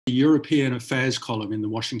the European Affairs column in the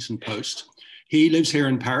Washington Post. He lives here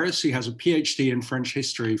in Paris. He has a PhD in French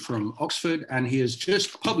history from Oxford, and he has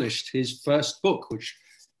just published his first book, which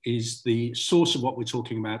is the source of what we're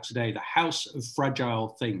talking about today, The House of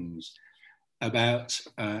Fragile Things, about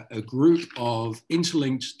a group of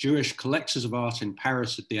interlinked Jewish collectors of art in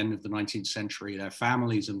Paris at the end of the 19th century, their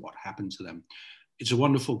families and what happened to them. It's a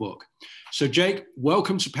wonderful book. So Jake,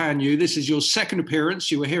 welcome to PanU. This is your second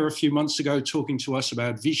appearance. You were here a few months ago talking to us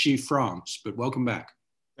about Vichy France, but welcome back.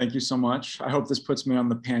 Thank you so much. I hope this puts me on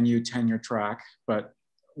the PanU tenure track, but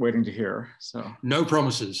waiting to hear, so. No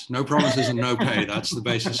promises and no pay. That's the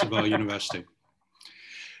basis of our university.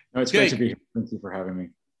 No, it's great to be here. Thank you for having me.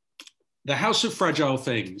 The House of Fragile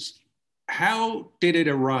Things, how did it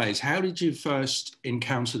arise? How did you first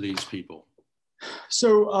encounter these people?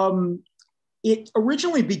 So it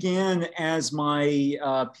originally began as my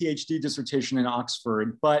PhD dissertation in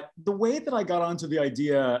Oxford, but the way that I got onto the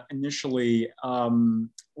idea initially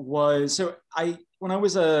was, so when I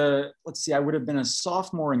was I would have been a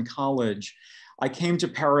sophomore in college, I came to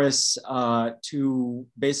Paris to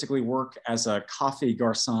basically work as a coffee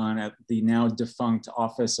garçon at the now defunct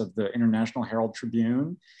office of the International Herald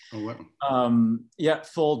Tribune. Oh, wow. Yeah,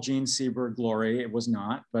 full Gene Seberg glory. It was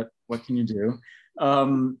not, but what can you do?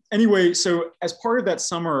 Anyway, so as part of that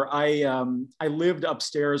summer, I lived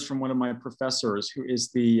upstairs from one of my professors, who is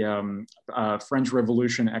the French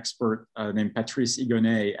Revolution expert named Patrice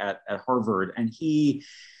Higonnet at Harvard, and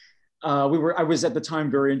I was at the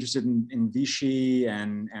time very interested in Vichy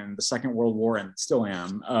and the Second World War, and still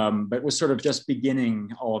am, but was sort of just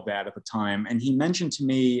beginning all of that at the time. And he mentioned to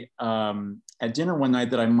me at dinner one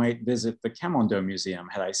night that I might visit the Camondo Museum.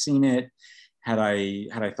 Had I seen it? Had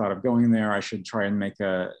I thought of going there? I should try and make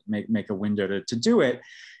a window to do it.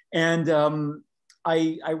 And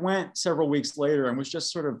I went several weeks later and was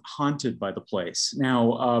just sort of haunted by the place.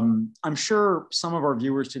 Now, I'm sure some of our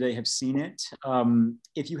viewers today have seen it.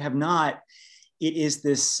 If you have not, it is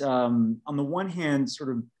this, on the one hand,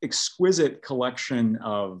 sort of exquisite collection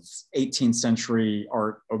of 18th century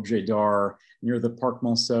art objets d'art near the Parc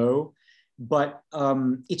Monceau. But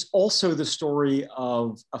it's also the story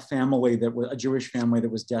of a Jewish family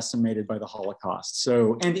that was decimated by the Holocaust.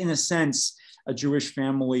 So, and in a sense, a Jewish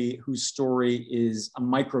family whose story is a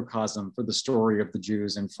microcosm for the story of the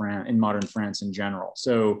Jews in modern France in general.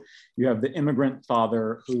 So you have the immigrant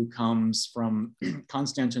father who comes from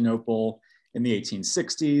Constantinople in the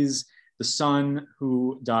 1860s, the son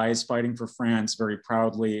who dies fighting for France very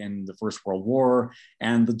proudly in the First World War,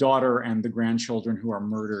 and the daughter and the grandchildren who are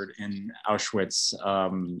murdered in Auschwitz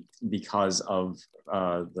because of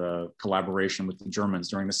the collaboration with the Germans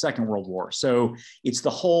during the Second World War. So it's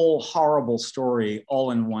the whole horrible story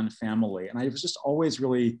all in one family. And I was just always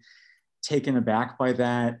really taken aback by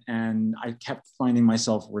that. And I kept finding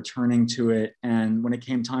myself returning to it. And when it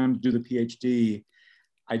came time to do the PhD,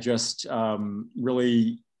 I just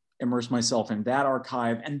really immerse myself in that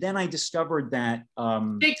archive. And then I discovered that-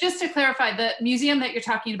 Jake, just to clarify, the museum that you're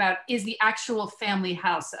talking about is the actual family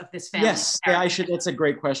house of this family. Yes, that's a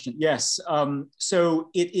great question. Yes,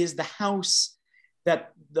 so it is the house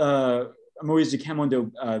that Moïse de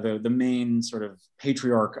Camondo, the main sort of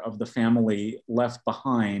patriarch of the family, left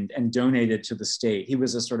behind and donated to the state. He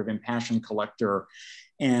was a sort of impassioned collector.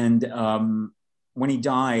 And when he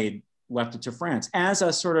died, left it to France as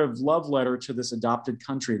a sort of love letter to this adopted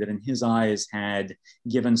country that in his eyes had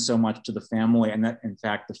given so much to the family, and that in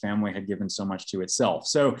fact the family had given so much to itself.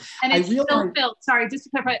 So and it's still filled, sorry, just to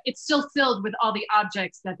clarify, it's still filled with all the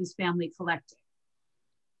objects that this family collected.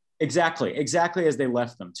 Exactly as they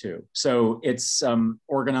left them too. So it's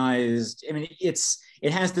organized. I mean,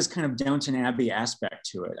 it has this kind of Downton Abbey aspect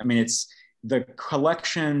to it. I mean, it's the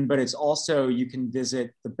collection, but it's also, you can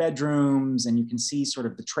visit the bedrooms and you can see sort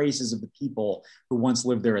of the traces of the people who once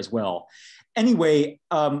lived there as well. Anyway,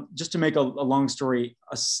 just to make a long story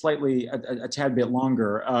a tad bit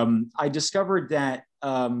longer, I discovered that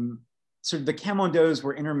sort of the Camondos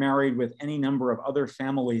were intermarried with any number of other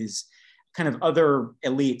families, kind of other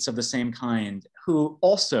elites of the same kind, who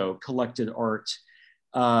also collected art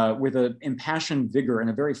with an impassioned vigor in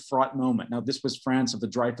a very fraught moment. Now, this was France of the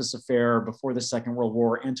Dreyfus Affair before the Second World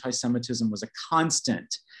War. Anti-Semitism was a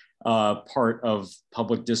constant part of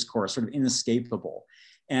public discourse, sort of inescapable.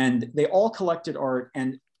 And they all collected art,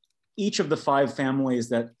 and each of the 5 families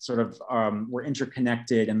that sort of were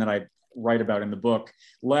interconnected and that I write about in the book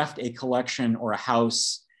left a collection or a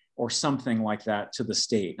house or something like that to the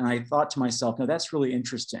state. And I thought to myself, no, that's really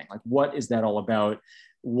interesting. Like, what is that all about?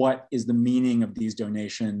 What is the meaning of these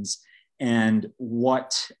donations? and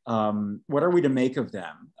what are we to make of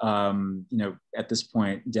them, at this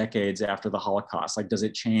point, decades after the Holocaust? Like, does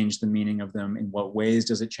it change the meaning of them? In what ways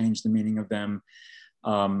does it change the meaning of them?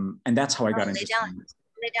 And that's how I got interested in this.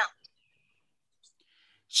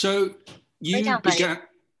 So you began,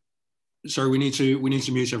 sorry, we need to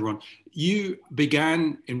mute everyone. You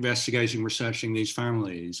began investigating, researching these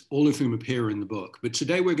families, all of whom appear in the book. But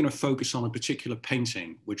today we're going to focus on a particular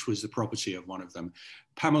painting, which was the property of one of them.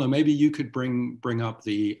 Pamela, maybe you could bring up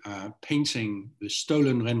the painting, the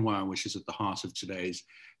stolen Renoir, which is at the heart of today's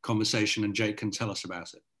conversation, and Jake can tell us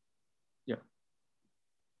about it. Yeah.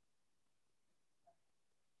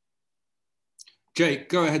 Jake,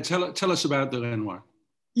 go ahead. Tell us about the Renoir.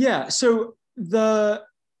 Yeah. So the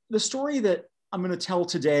story that I'm going to tell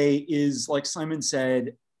today is, like Simon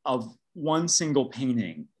said, of one single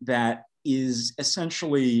painting that is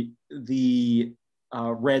essentially the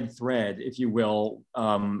red thread, if you will,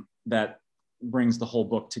 that brings the whole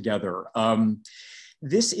book together.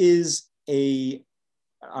 This is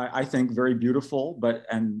I think, very beautiful,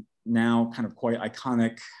 and now kind of quite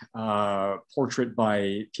iconic portrait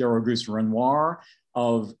by Pierre-Auguste Renoir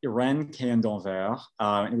of Irène Cahen.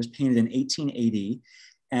 It was painted in 1880.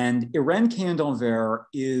 And Irène Cahen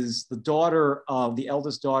is the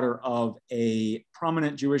eldest daughter of a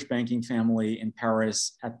prominent Jewish banking family in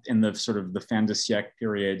Paris in the sort of the fin de siècle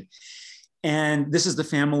period. And this is the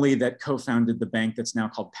family that co-founded the bank that's now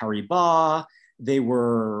called Paribas. They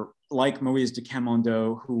were, like Moïse de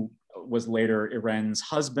Camondo, who was later Irène's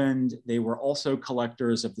husband, they were also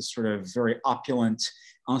collectors of this sort of very opulent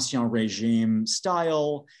Ancien Régime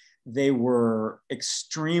style. They were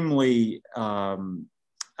extremely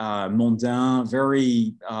mondain,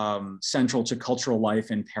 very central to cultural life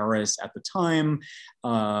in Paris at the time.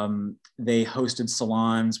 They hosted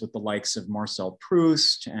salons with the likes of Marcel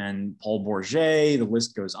Proust and Paul Bourget, the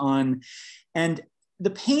list goes on. And the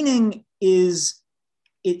painting is,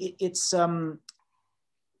 it's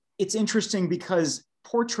interesting because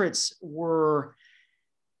portraits were,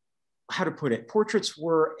 how to put it, portraits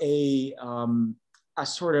were a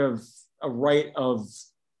sort of a rite of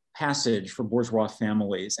passage for bourgeois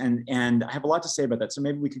families. And I have a lot to say about that. So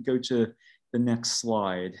maybe we could go to the next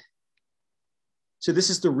slide. So this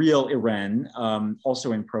is the real Irène,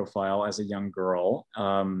 also in profile as a young girl.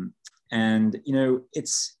 And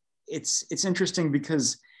it's interesting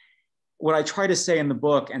because what I try to say in the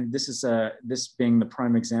book, and this is this being the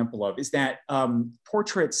prime example of, is that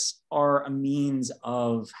portraits are a means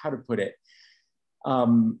of, how to put it,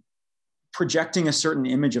 projecting a certain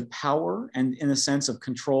image of power and in a sense of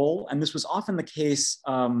control. And this was often the case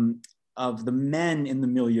of the men in the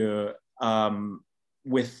milieu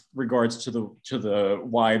with regards to the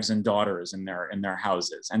wives and daughters in their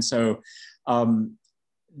houses. And so can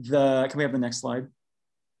we have the next slide?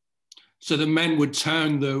 So the men would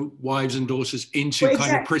turn the wives and daughters into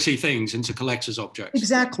kind of pretty things, into collector's objects.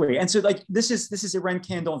 Exactly. And so like this is Irène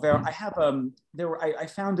Cahen. I have I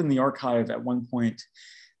found in the archive at one point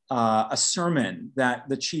a sermon that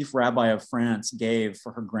the chief rabbi of France gave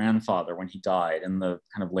for her grandfather when he died in the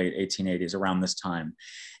kind of late 1880s, around this time.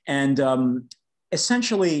 And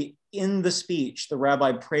essentially in the speech, the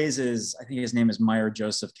rabbi praises, I think his name is Meyer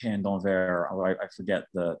Joseph Cahen d'Anvers, although I forget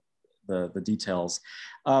the details.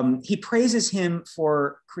 He praises him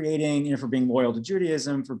for creating, for being loyal to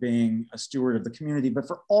Judaism, for being a steward of the community, but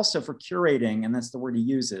also for curating, and that's the word he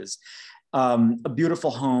uses, a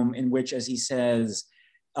beautiful home in which, as he says,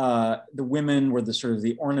 the women were the sort of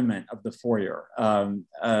the ornament of the foyer.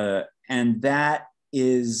 And that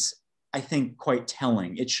is, I think, quite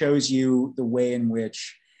telling. It shows you the way in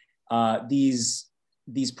which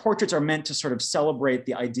these portraits are meant to sort of celebrate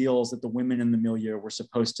the ideals that the women in the milieu were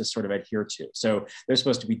supposed to sort of adhere to. So they're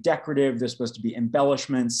supposed to be decorative, they're supposed to be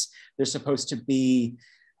embellishments, they're supposed to be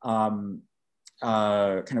kind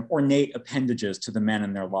of ornate appendages to the men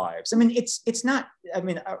in their lives. I mean, it's not,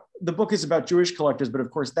 the book is about Jewish collectors, but of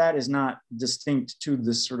course that is not distinct to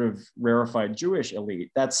this sort of rarefied Jewish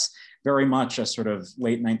elite. That's very much a sort of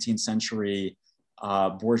late 19th century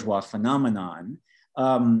bourgeois phenomenon.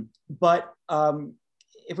 But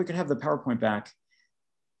if we could have the PowerPoint back.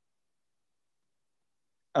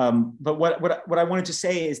 But what I wanted to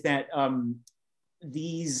say is that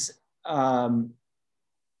these,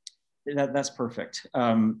 that's perfect.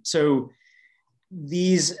 So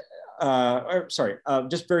these,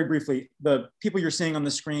 just very briefly, the people you're seeing on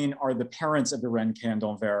the screen are the parents of Irène Cahen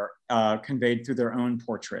d'Anvers, conveyed through their own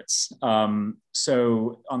portraits.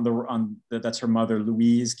 So that's her mother,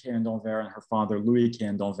 Louise Cahen d'Anvers, and her father, Louis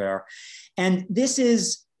Cahen d'Anvers. And this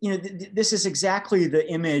is, this is exactly the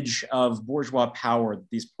image of bourgeois power that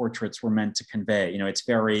these portraits were meant to convey. It's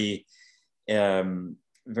very,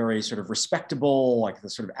 very sort of respectable, like the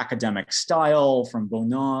sort of academic style from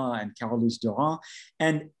Bonnat and Carolus Duran.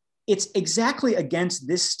 And it's exactly against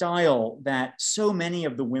this style that so many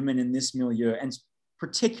of the women in this milieu, and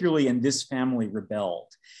particularly in this family,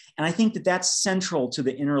 rebelled. And I think that that's central to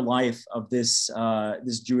the inner life of this,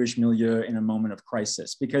 this Jewish milieu in a moment of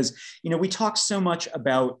crisis. Because, you know, we talk so much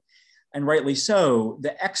about, and rightly so,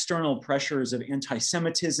 the external pressures of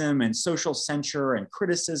anti-Semitism and social censure and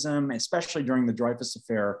criticism, especially during the Dreyfus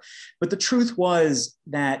Affair. But the truth was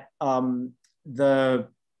that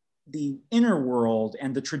the inner world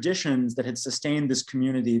and the traditions that had sustained this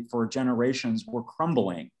community for generations were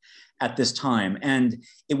crumbling at this time. And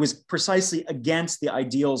it was precisely against the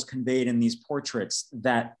ideals conveyed in these portraits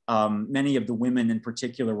that many of the women in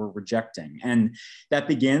particular were rejecting. And that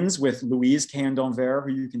begins with Louise Cahen d'Anvers,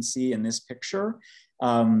 who you can see in this picture.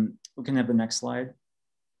 We can have the next slide.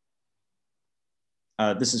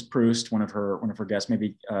 This is Proust, one of her guests,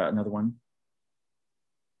 maybe another one.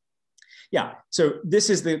 Yeah, so this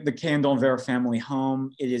is the Cahen d'Anvers family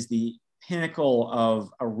home. It is the pinnacle of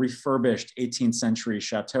a refurbished 18th century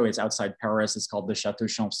chateau. It's outside Paris. It's called the Chateau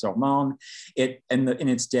Champs-sur-Marne. It, in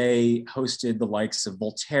its day, hosted the likes of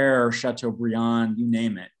Voltaire, Chateaubriand, you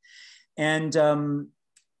name it. And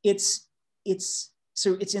it's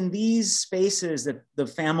in these spaces that the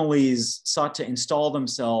families sought to install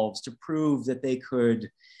themselves to prove that they could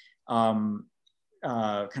kind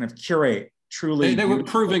of curate truly. They were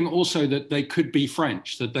proving also that they could be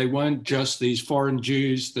French, that they weren't just these foreign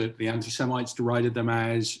Jews that the anti-Semites derided them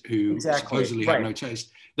as, who supposedly had no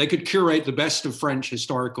taste. They could curate the best of French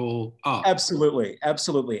historical art. Absolutely,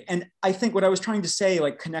 absolutely. And I think what I was trying to say,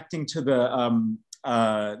 like connecting to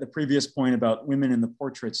the previous point about women in the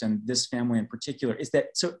portraits and this family in particular, is that,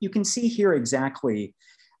 so you can see here exactly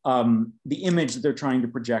the image that they're trying to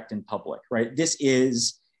project in public, right? This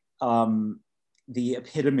is the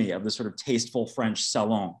epitome of the sort of tasteful French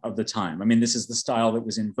salon of the time. I mean, this is the style that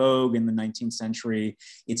was in vogue in the 19th century.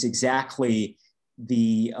 It's exactly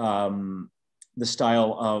the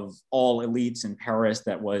style of all elites in Paris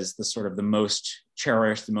that was the sort of the most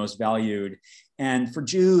cherished, the most valued. And for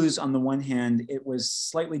Jews, on the one hand, it was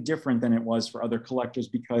slightly different than it was for other collectors,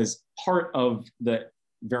 because part of the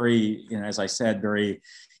very, you know, as I said, very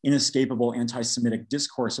inescapable anti-Semitic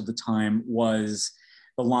discourse of the time was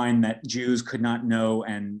the line that Jews could not know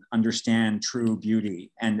and understand true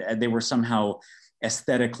beauty, and they were somehow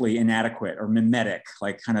aesthetically inadequate or mimetic,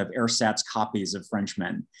 like kind of ersatz copies of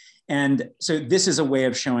Frenchmen. And so this is a way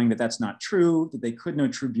of showing that that's not true, that they could know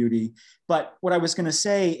true beauty. But what I was going to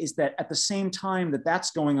say is that at the same time that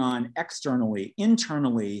that's going on externally,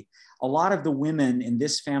 internally, a lot of the women in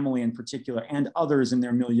this family in particular, and others in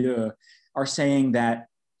their milieu, are saying that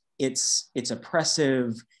it's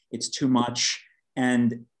oppressive, it's too much,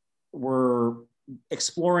 and were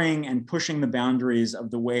exploring and pushing the boundaries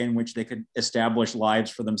of the way in which they could establish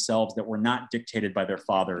lives for themselves that were not dictated by their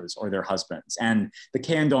fathers or their husbands. And the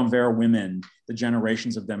Cahen d'Anvers women, the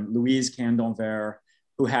generations of them, Louise Cahen d'Anvers,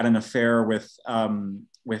 who had an affair with a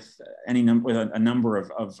number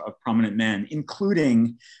of prominent men,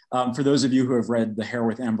 including, for those of you who have read The Hair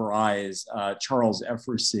with Amber Eyes, Charles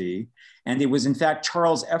Ephrussi. And it was in fact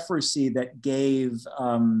Charles Ephrussi that gave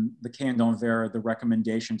the Cahen d'Anvers the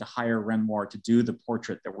recommendation to hire Renoir to do the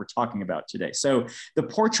portrait that we're talking about today. So the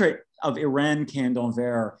portrait of Irène Cahen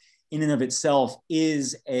d'Anvers in and of itself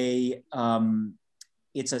is it's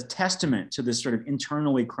a testament to this sort of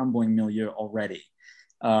internally crumbling milieu already.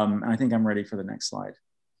 And I think I'm ready for the next slide.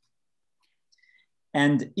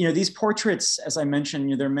 And you know, these portraits, as I mentioned,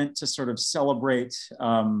 you know, they're meant to sort of celebrate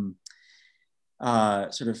sort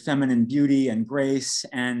of feminine beauty and grace.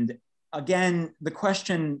 And again, the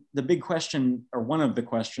big question, or one of the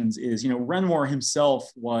questions is, you know, Renoir himself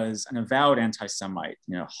was an avowed anti-Semite,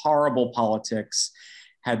 you know, horrible politics,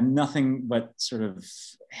 had nothing but sort of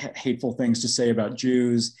hateful things to say about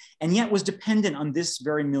Jews, and yet was dependent on this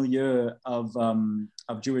very milieu of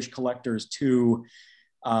Jewish collectors to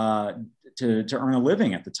earn a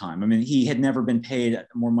living at the time. I mean, he had never been paid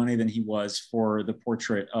more money than he was for the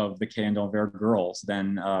portrait of the Cahen d'Anvers girls.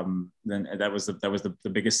 Then that was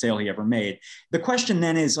the biggest sale he ever made. The question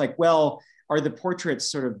then is like, well, are the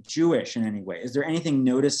portraits sort of Jewish in any way? Is there anything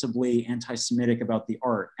noticeably anti-Semitic about the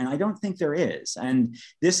art? And I don't think there is. And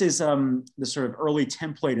this is the sort of early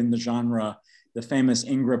template in the genre, the famous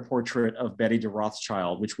Ingres portrait of Betty de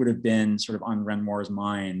Rothschild, which would have been sort of on Renoir's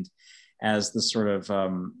mind as the sort of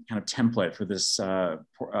kind of template for this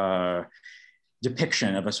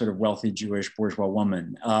depiction of a sort of wealthy Jewish bourgeois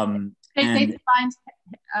woman. They find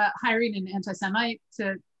hiring an anti-Semite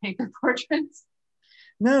to paint their portraits?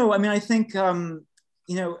 No, I mean, I think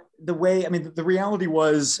you know, the way, I mean, the reality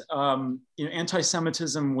was, you know,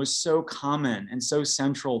 anti-Semitism was so common and so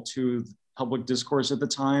central to public discourse at the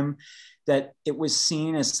time that it was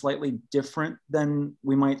seen as slightly different than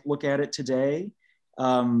we might look at it today.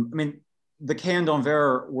 I mean, the Cahen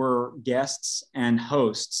d'Anvers were guests and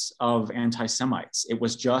hosts of anti-Semites. It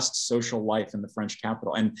was just social life in the French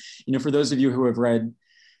capital. And, you know, for those of you who have read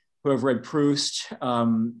Proust,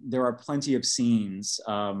 there are plenty of scenes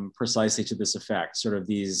precisely to this effect, sort of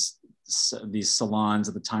these salons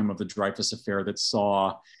at the time of the Dreyfus affair that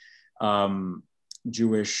saw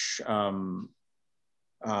Jewish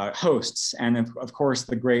hosts. And of course,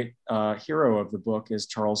 the great hero of the book is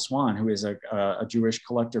Charles Swann, who is a Jewish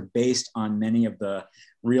collector based on many of the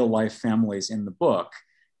real life families in the book.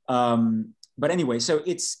 But anyway, so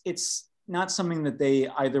it's not something that they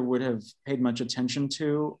either would have paid much attention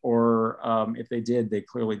to, or if they did, they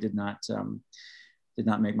clearly did not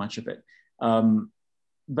make much of it.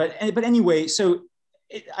 But anyway, so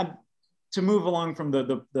to move along from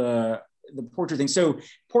the portrait thing. So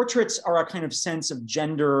portraits are a kind of sense of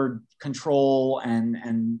gender control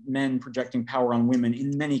and men projecting power on women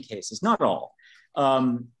in many cases, not all.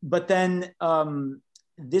 But then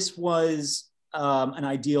this was an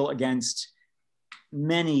ideal against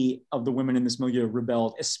many of the women in this milieu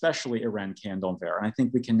rebelled, especially Irène Cahen d'Anvers. And I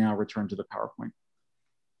think we can now return to the PowerPoint.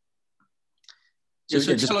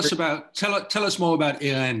 So tell us more about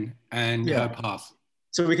Irène and her path.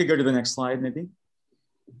 So we could go to the next slide, maybe.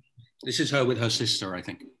 This is her with her sister, I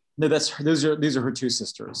think. No, these are her two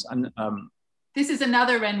sisters. And this is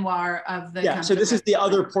another Renoir of the. Yeah, so this is the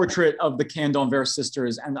other portrait of the Cahen d'Anvers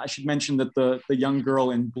sisters. And I should mention that the young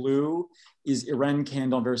girl in blue is Irène Cahen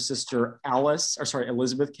d'Anvers' sister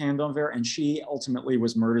Elizabeth Cahen d'Anvers, and she ultimately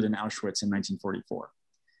was murdered in Auschwitz in 1944.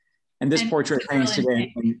 And this portrait hangs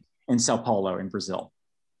today in Sao Paulo in Brazil.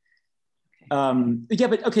 Yeah,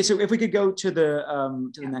 but okay, so if we could go to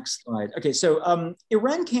the next slide. Okay, so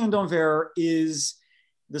Irène Cahen d'Anvers is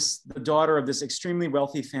the daughter of this extremely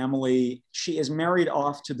wealthy family. She is married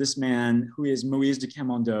off to this man who is Moïse de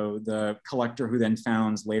Camondo, the collector who then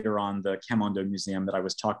founds later on the Camondo Museum that I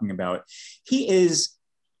was talking about. He is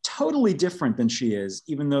totally different than she is,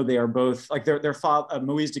 even though they are both, like their father,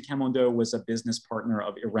 Moïse de Camondo was a business partner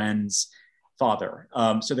of Irène's father.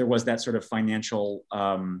 So there was that sort of financial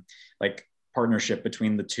like partnership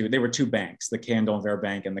between the two. They were two banks, the Cahen d'Anvers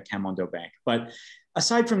Bank and the Camondo Bank. But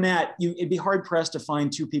aside from that, it'd be hard pressed to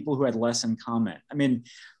find two people who had less in common. I mean,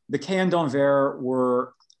 the Cahen d'Anvers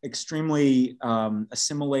were extremely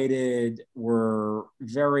assimilated, were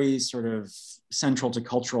very sort of central to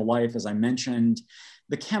cultural life, as I mentioned.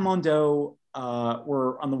 The Camondo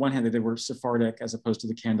were, on the one hand, they were Sephardic as opposed to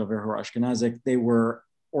the Cahen d'Anvers who were Ashkenazic. They were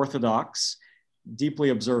Orthodox, deeply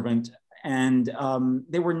observant, and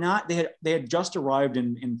they were not, they had just arrived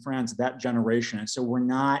in France, that generation, and so were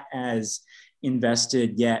not as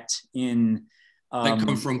invested yet in... they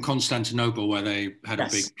come from Constantinople, where they had a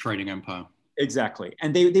big trading empire. Exactly,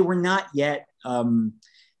 and they were not yet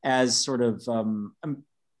as sort of,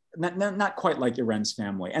 not quite like Irène's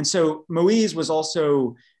family. And so Moïse was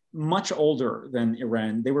also much older than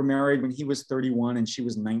Irène. They were married when he was 31 and she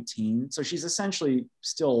was 19. So she's essentially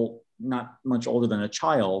still not much older than a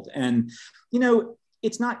child. And, you know,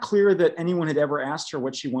 it's not clear that anyone had ever asked her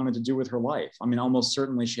what she wanted to do with her life. I mean, almost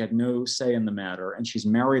certainly she had no say in the matter. And she's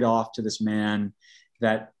married off to this man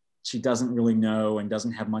that she doesn't really know and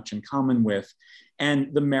doesn't have much in common with.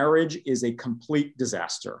 And the marriage is a complete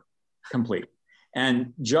disaster, complete.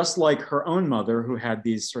 And just like her own mother, who had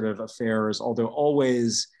these sort of affairs, although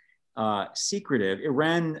always secretive,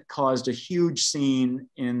 Irène caused a huge scene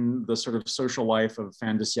in the sort of social life of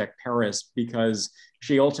fin de siècle Paris, because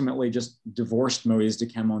she ultimately just divorced Moïse de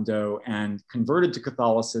Camondo and converted to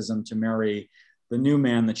Catholicism to marry the new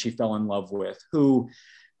man that she fell in love with, who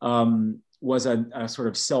was a sort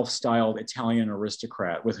of self-styled Italian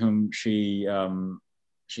aristocrat with whom she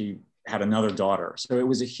had another daughter. So it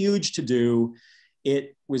was a huge to-do.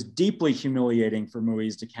 It was deeply humiliating for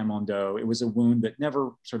Moïse de Camondo. It was a wound that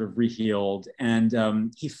never sort of rehealed.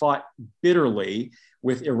 And he fought bitterly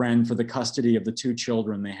with Irène for the custody of the two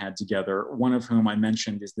children they had together, one of whom I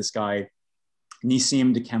mentioned is this guy,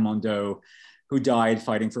 Nissim de Camondo, who died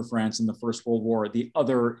fighting for France in the First World War. The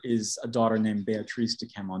other is a daughter named Béatrice de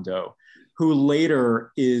Camondo, who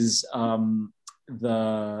later is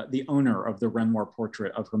the owner of the Renoir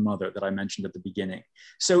portrait of her mother that I mentioned at the beginning.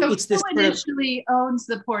 So it's this who initially owns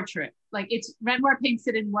the portrait? Like, it's Renoir paints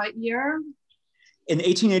it in what year? In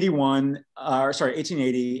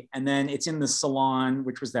 1880, and then it's in the Salon,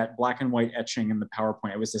 which was that black and white etching in the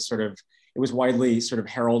PowerPoint. It was this sort of, it was widely sort of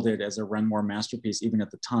heralded as a Renoir masterpiece even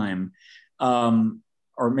at the time.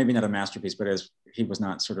 or maybe not a masterpiece, but as he was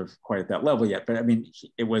not sort of quite at that level yet. But I mean,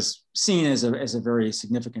 it was seen as a very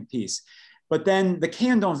significant piece. But then the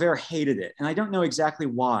Cahen d'Anvers hated it, and I don't know exactly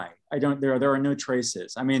why. There are no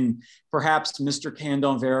traces. I mean, perhaps Mr. Cahen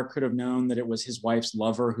d'Anvers could have known that it was his wife's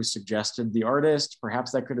lover who suggested the artist.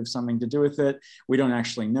 Perhaps that could have something to do with it. We don't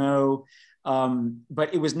actually know.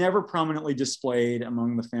 But it was never prominently displayed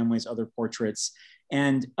among the family's other portraits.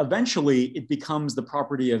 And eventually it becomes the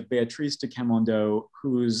property of Béatrice de Camondo,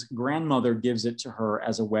 whose grandmother gives it to her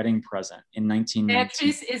as a wedding present in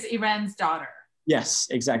 1919. Béatrice is Irène's daughter. Yes,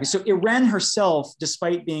 exactly. So Irène herself,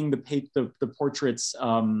 despite being the portrait's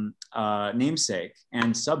namesake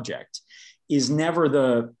and subject, is never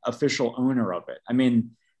the official owner of it. I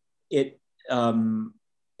mean, it's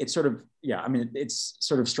sort of, yeah, I mean, it's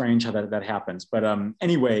sort of strange how that happens. But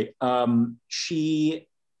anyway, the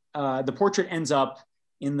portrait ends up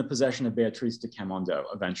in the possession of Béatrice de Camondo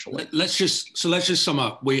eventually. Let's just sum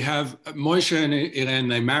up. We have Moïse and Irène,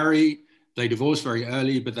 they marry, they divorce very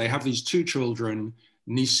early, but they have these two children,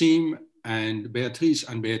 Nissim and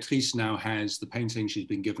Béatrice now has the painting she's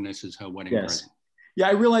been given as her wedding present. Yeah,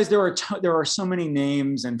 I realize there are so many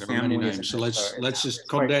names and families. Many names. So let's just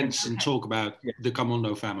condense and talk about the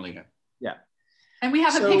Camondo family here. Yeah. And we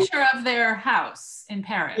have a picture of their house in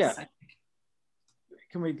Paris. Yeah. I think.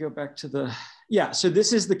 Can we go back to the, yeah, so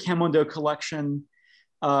this is the Camondo collection.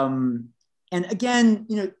 And again,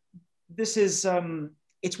 this is,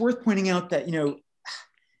 it's worth pointing out that,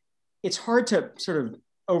 it's hard to sort of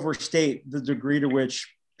overstate the degree to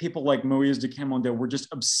which people like Moïse de Camondo were just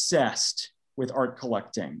obsessed with art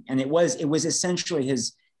collecting. And it was essentially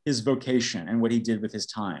his vocation and what he did with his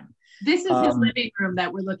time. This is his living room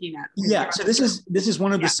that we're looking at. Yeah, so this is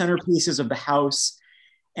one of the centerpieces of the house.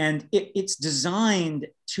 And it's designed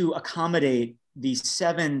to accommodate these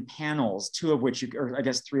 7 panels, 2 of which, or I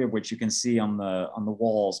guess 3 of which you can see on the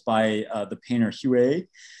walls by the painter Huet.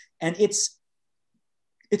 And it's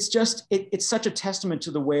such a testament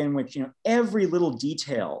to the way in which, every little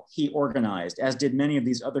detail he organized, as did many of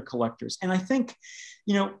these other collectors. And I think,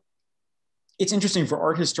 it's interesting for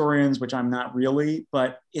art historians, which I'm not really,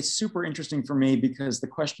 but it's super interesting for me because the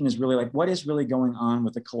question is really like, what is really going on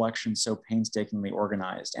with a collection so painstakingly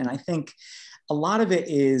organized? And I think a lot of it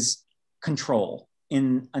is control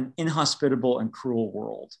in an inhospitable and cruel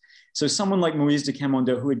world. So someone like Moïse de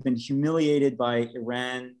Camondo, who had been humiliated by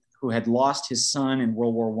Irène, who had lost his son in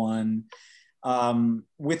World War I,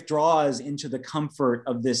 withdraws into the comfort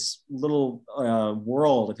of this little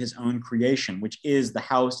world of his own creation, which is the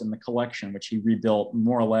house and the collection, which he rebuilt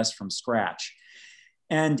more or less from scratch.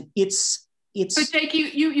 And it's. But Jake,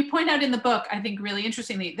 you point out in the book, I think really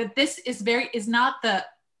interestingly, that this is not the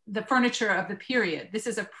furniture of the period. This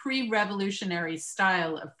is a pre-revolutionary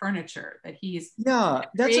style of furniture that he's that's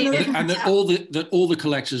created. And that all the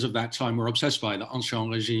collectors of that time were obsessed by the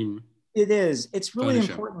ancien regime. It is. It's really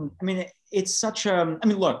furniture. important. I mean, it's such a. I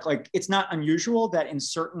mean, look, like it's not unusual that in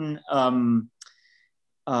certain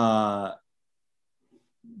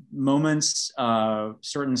moments,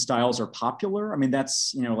 certain styles are popular. I mean,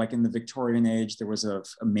 that's, like in the Victorian age, there was a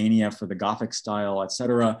mania for the Gothic style,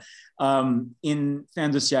 etc. In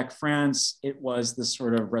fin de siècle France, it was the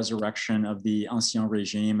sort of resurrection of the Ancien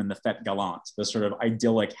Régime and the Fête Galante, the sort of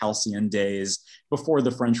idyllic halcyon days before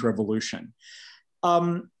the French Revolution.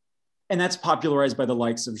 And that's popularized by the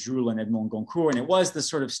likes of Jules and Edmond Goncourt. And it was the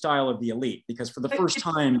sort of style of the elite, because for the first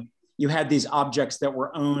time, you had these objects that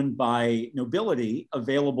were owned by nobility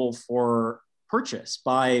available for purchase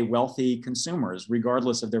by wealthy consumers,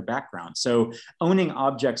 regardless of their background. So owning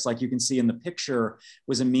objects, like you can see in the picture,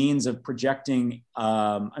 was a means of projecting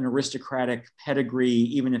an aristocratic pedigree,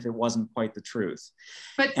 even if it wasn't quite the truth.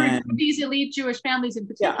 But for these elite Jewish families in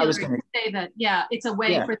particular, I was going to say that, it's a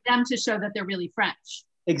way for them to show that they're really French.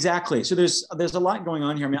 Exactly. So there's a lot going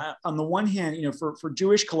on here. I mean, on the one hand, for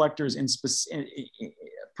Jewish collectors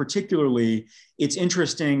particularly, it's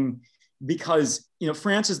interesting because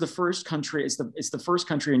France is the first country. It's the first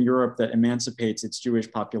country in Europe that emancipates its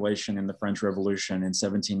Jewish population in the French Revolution in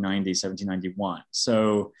 1790, 1791.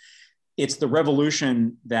 So it's the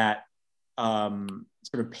revolution that sort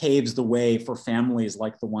of paves the way for families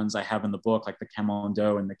like the ones I have in the book, like the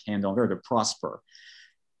Camondo and the Cahen d'Anvers, to prosper.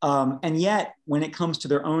 And yet, when it comes to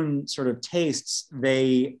their own sort of tastes,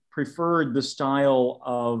 they preferred the style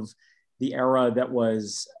of the era that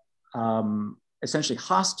was essentially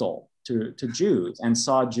hostile to Jews and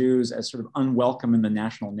saw Jews as sort of unwelcome in the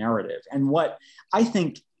national narrative. And what I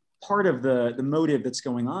think part of the motive that's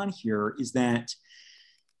going on here is that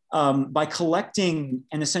by collecting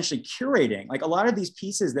and essentially curating, like a lot of these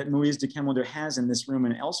pieces that Moïse de Camondo has in this room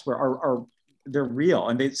and elsewhere are they're real,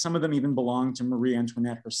 and some of them even belong to Marie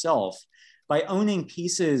Antoinette herself. By owning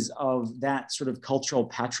pieces of that sort of cultural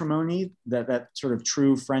patrimony, that sort of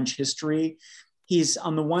true French history, he's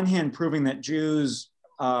on the one hand proving that Jews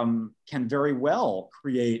can very well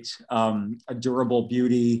create a durable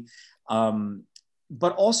beauty,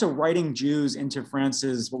 but also writing Jews into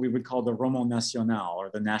France's what we would call the roman national, or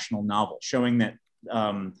the national novel, showing that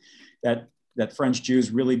that French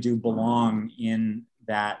Jews really do belong in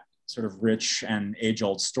that sort of rich and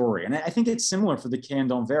age-old story. And I think it's similar for the Cahen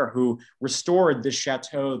d'Anvers, who restored this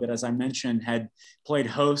chateau that, as I mentioned, had played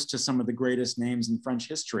host to some of the greatest names in French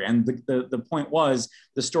history. And the point was,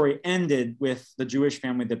 the story ended with the Jewish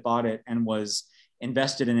family that bought it and was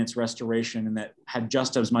invested in its restoration, and that had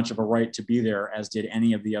just as much of a right to be there as did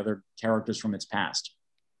any of the other characters from its past.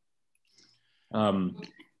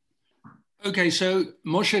 Okay, so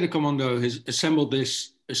Moshe de Camondo has assembled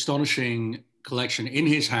this astonishing collection in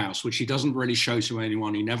his house, which he doesn't really show to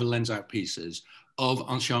anyone. He never lends out pieces of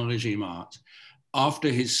Ancien Régime art. After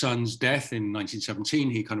his son's death in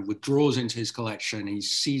 1917, he kind of withdraws into his collection. He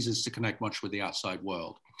ceases to connect much with the outside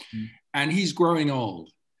world. And he's growing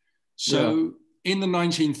old. So in the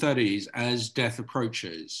 1930s, as death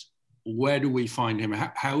approaches, where do we find him?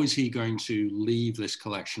 How is he going to leave this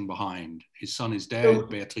collection behind? His son is dead.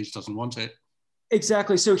 Béatrice doesn't want it.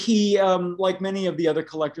 Exactly. So he, like many of the other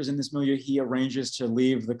collectors in this milieu, he arranges to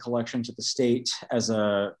leave the collection to the state as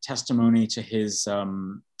a testimony to his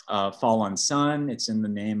fallen son. It's in the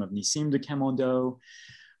name of Nissim de Camondo.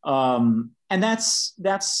 And that's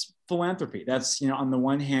philanthropy. That's, on the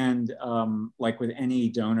one hand, like with any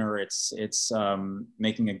donor, it's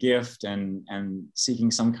making a gift and seeking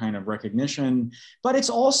some kind of recognition, but it's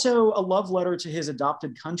also a love letter to his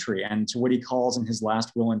adopted country and to what he calls in his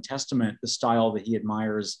last will and testament, the style that he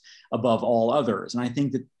admires above all others. And I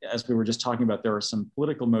think that, as we were just talking about, there are some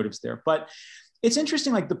political motives there, but it's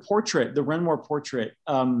interesting, like the portrait, the Renoir portrait,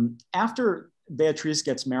 after Béatrice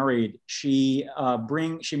gets married, she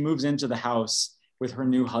moves into the house with her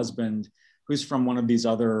new husband, who's from one of these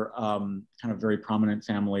other kind of very prominent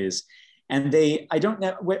families. And I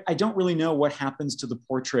don't really know what happens to the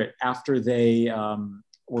portrait after they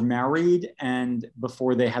were married and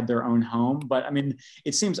before they had their own home. But I mean,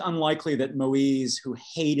 it seems unlikely that Moïse, who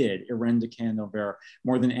hated Irène de Cahen d'Anvers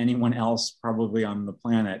more tthan anyone else probably on the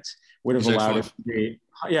planet, would have allowed it to be,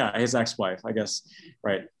 his ex-wife, I guess,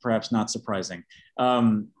 right? Perhaps not surprising.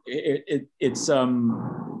 I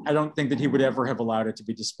don't think that he would ever have allowed it to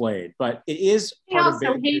be displayed, but it is. He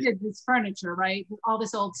also hated this furniture, right? All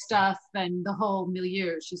this old stuff and the whole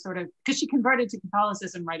milieu. She sort of, because she converted to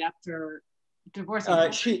Catholicism right after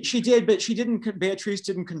divorcing. She did, but she didn't. Béatrice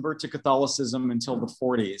didn't convert to Catholicism until the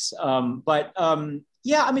 40s.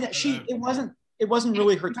 Yeah, I mean, it wasn't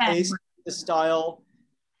really her taste, the style.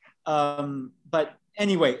 But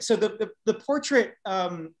anyway, so the portrait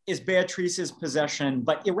is Béatrice's possession,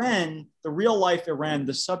 but Irène, the real life Irène,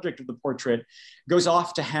 the subject of the portrait, goes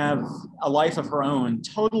off to have a life of her own,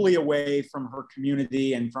 totally away from her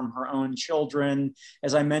community and from her own children.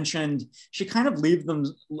 As I mentioned, she kind of leaves them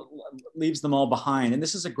all behind. And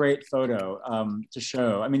this is a great photo to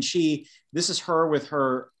show. I mean, this is her with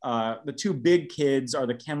her, the two big kids are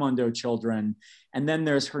the Camondo children. And then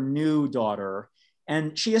there's her new daughter.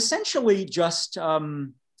 And she essentially just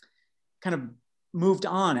kind of moved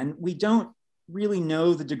on. And we don't really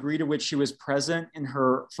know the degree to which she was present in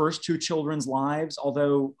her first two children's lives,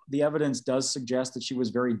 although the evidence does suggest that she was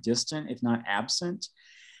very distant, if not absent.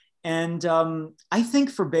 And I think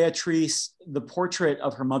for Béatrice, the portrait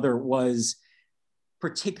of her mother was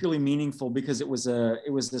particularly meaningful because it was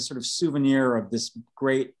this sort of souvenir of this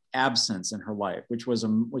great absence in her life, which was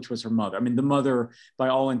her mother. I mean, the mother, by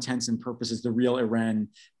all intents and purposes, the real Irène,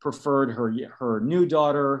 preferred her new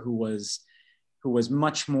daughter, who was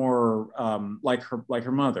much more like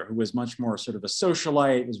her mother, who was much more sort of a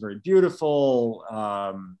socialite, was very beautiful,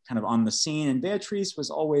 kind of on the scene. And Béatrice was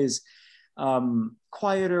always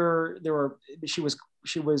quieter. There were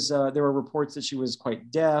reports that she was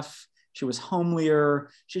quite deaf. She was homelier.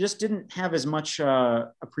 She just didn't have as much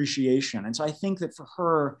appreciation. And so I think that for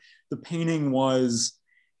her, the painting was,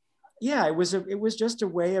 it was just a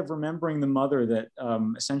way of remembering the mother that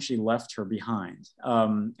essentially left her behind.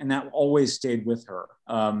 And that always stayed with her.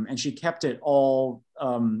 And she kept it all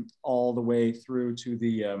the way through to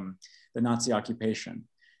the Nazi occupation.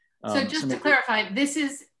 So just to clarify, this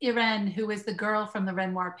is Irène, who is the girl from the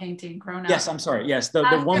Renoir painting, grown up. Yes, I'm sorry. Yes, the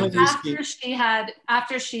woman who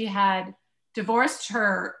after she had divorced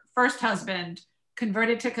her first husband,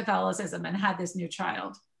 converted to Catholicism, and had this new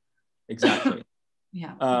child. Exactly.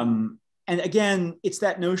 Yeah. and again, it's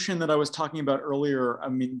that notion that I was talking about earlier. I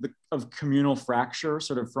mean, of communal fracture,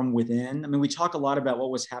 sort of from within. I mean, we talk a lot about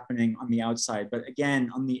what was happening on the outside, but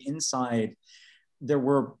again, on the inside, there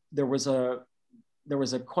was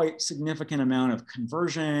a quite significant amount of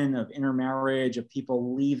conversion, of intermarriage, of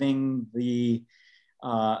people leaving the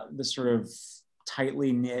sort of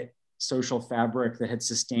tightly knit social fabric that had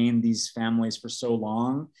sustained these families for so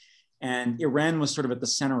long. And Irène was sort of at the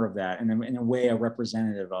center of that, and in a way, a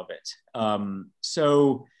representative of it.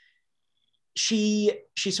 So she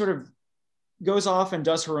sort of goes off and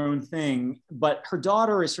does her own thing, but her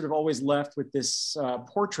daughter is sort of always left with this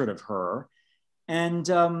portrait of her. And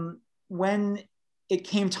when it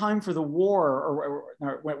came time for the war,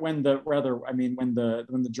 or when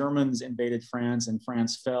the Germans invaded France and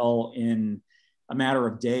France fell in a matter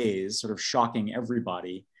of days, sort of shocking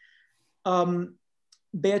everybody,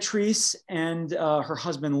 Béatrice and her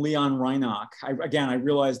husband, Leon Reinach, I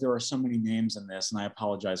realize there are so many names in this, and I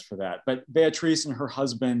apologize for that, but Béatrice and her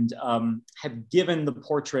husband had given the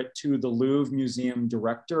portrait to the Louvre Museum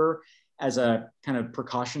director as a kind of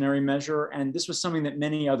precautionary measure. And this was something that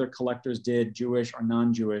many other collectors did, Jewish or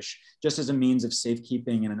non-Jewish, just as a means of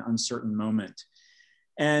safekeeping in an uncertain moment.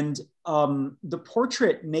 And the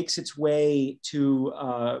portrait makes its way to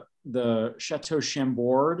the Chateau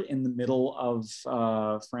Chambord in the middle of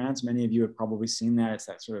France. Many of you have probably seen that. It's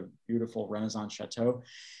that sort of beautiful Renaissance chateau.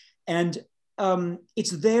 And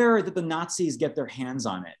it's there that the Nazis get their hands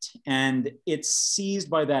on it. And it's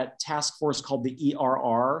seized by that task force called the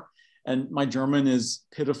ERR. And my German is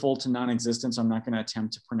pitiful to non-existent, so I'm not going to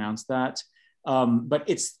attempt to pronounce that. But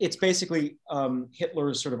it's basically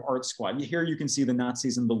Hitler's sort of art squad. Here you can see the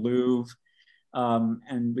Nazis in the Louvre.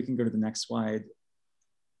 And we can go to the next slide.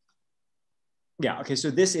 Yeah, okay, so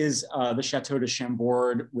this is the Chateau de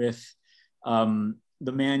Chambord with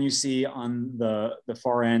the man you see on the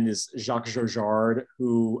far end is Jacques Jaujard,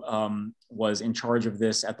 who was in charge of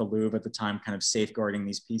this at the Louvre at the time, kind of safeguarding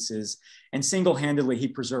these pieces. And single-handedly, he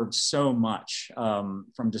preserved so much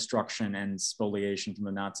from destruction and spoliation from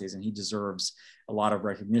the Nazis, and he deserves a lot of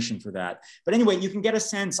recognition for that. But anyway, you can get a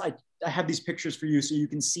sense, I have these pictures for you so you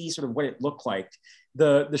can see sort of what it looked like.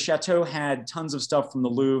 The chateau had tons of stuff from the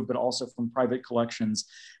Louvre, but also from private collections.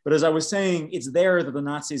 But as I was saying, it's there that the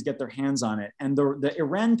Nazis get their hands on it. And the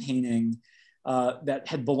Irène painting that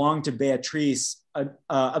had belonged to Béatrice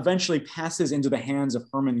eventually passes into the hands of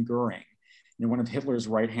Hermann Goering, one of Hitler's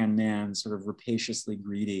right-hand man, sort of rapaciously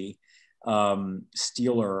greedy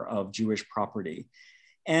stealer of Jewish property.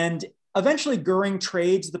 And eventually Goering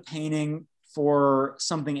trades the painting for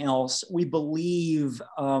something else. We believe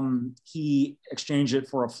he exchanged it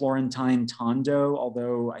for a Florentine tondo,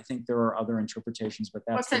 although I think there are other interpretations, but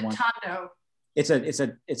that's the one. What's a tondo?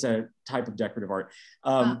 It's a type of decorative art.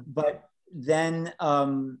 But then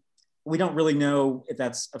we don't really know if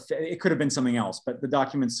it could have been something else, but the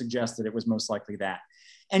documents suggest that it was most likely that.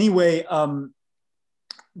 Anyway,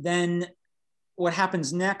 then what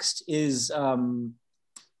happens next is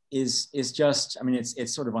just, I mean,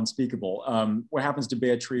 it's sort of unspeakable. What happens to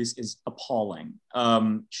Béatrice is appalling.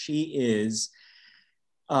 She is,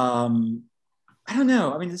 I don't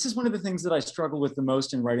know. I mean, this is one of the things that I struggle with the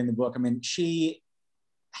most in writing the book. I mean, she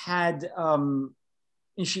had,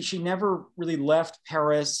 she never really left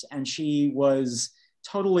Paris, and she was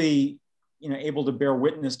totally, able to bear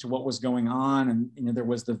witness to what was going on. And, there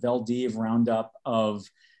was the Veldiv roundup of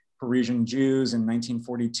Parisian Jews in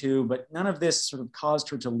 1942, but none of this sort of caused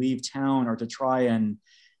her to leave town or to try and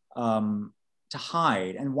to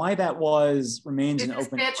hide. And why that remains an open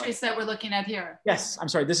question. This is Béatrice that we're looking at here. Yes, I'm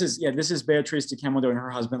sorry. This is Béatrice de Camondo and her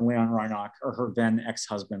husband, Leon Reinach, or her then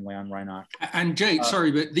ex-husband, Leon Reinach. And Jake,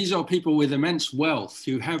 sorry, but these are people with immense wealth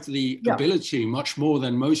who have the ability, much more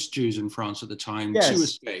than most Jews in France at the time, to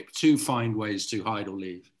escape, to find ways to hide or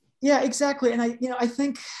leave. Yeah, exactly. And I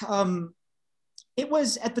think it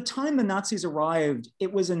was, at the time the Nazis arrived,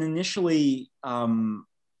 it was an initially,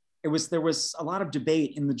 there was a lot of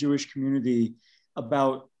debate in the Jewish community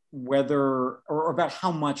about whether, or about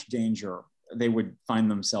how much danger they would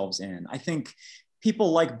find themselves in. I think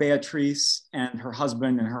people like Béatrice and her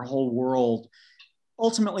husband and her whole world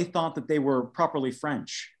ultimately thought that they were properly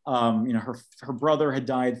French. Her brother had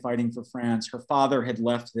died fighting for France. Her father had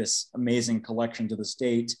left this amazing collection to the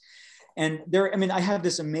state. And I have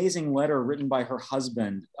this amazing letter written by her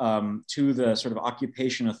husband to the sort of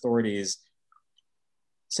occupation authorities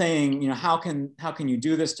saying, how can you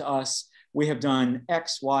do this to us? We have done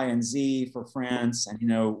X, Y, and Z for France. And,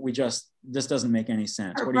 this doesn't make any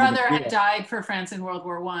sense. Her brother had died for France in World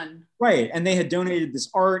War I. Right, and they had donated this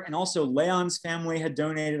art, and also Leon's family had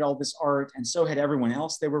donated all this art, and so had everyone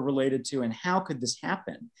else they were related to, and how could this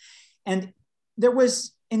happen? And there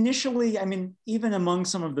was initially, I mean, even among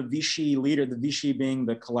some of the Vichy leaders, the Vichy being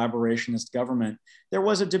the collaborationist government, there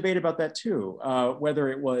was a debate about that too, whether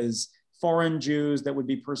it was foreign Jews that would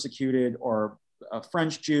be persecuted or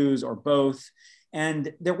French Jews or both.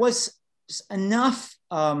 And there was enough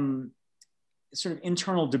sort of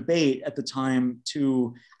internal debate at the time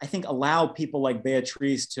to, I think, allow people like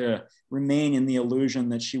Béatrice to remain in the illusion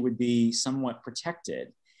that she would be somewhat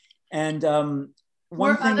protected. And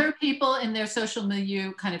were other people in their social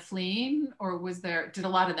milieu kind of fleeing, or did a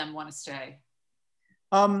lot of them want to stay?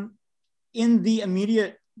 In the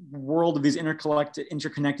immediate world of these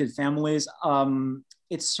interconnected families,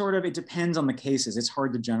 it depends on the cases. It's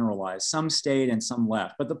hard to generalize. Some stayed and some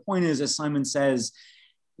left. But the point is, as Simon says,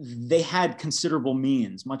 they had considerable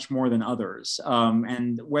means, much more than others.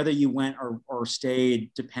 And whether you went or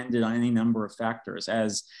stayed depended on any number of factors,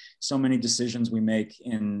 as so many decisions we make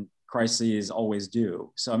in crises always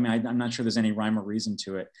do. So, I mean, I'm not sure there's any rhyme or reason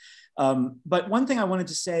to it. But one thing I wanted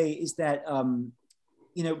to say is that,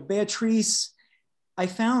 Béatrice, I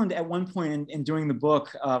found at one point in doing the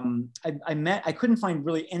book, I couldn't find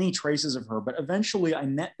really any traces of her, but eventually I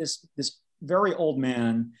met this very old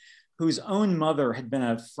man whose own mother had been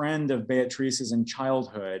a friend of Béatrice's in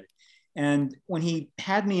childhood. And when he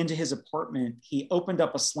had me into his apartment, he opened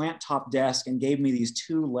up a slant top desk and gave me these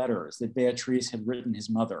 2 letters that Béatrice had written his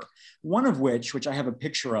mother. One of which I have a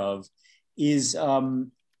picture of, is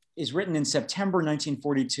written in September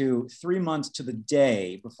 1942, 3 months to the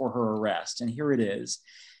day before her arrest. And here it is.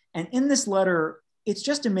 And in this letter, it's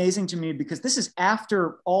just amazing to me because this is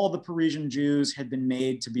after all the Parisian Jews had been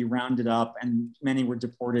made to be rounded up, and many were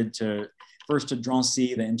deported first to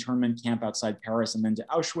Drancy, the internment camp outside Paris, and then to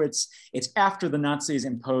Auschwitz. It's after the Nazis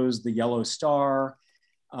imposed the yellow star,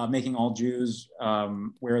 making all Jews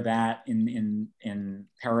wear that in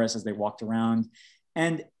Paris as they walked around.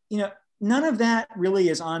 And, none of that really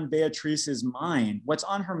is on Béatrice's mind. What's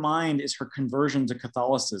on her mind is her conversion to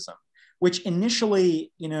Catholicism, which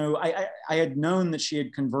initially, I had known that she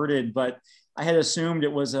had converted, but I had assumed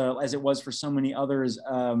it was, as it was for so many others,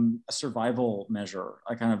 a survival measure,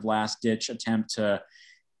 a kind of last ditch attempt to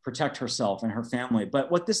protect herself and her family.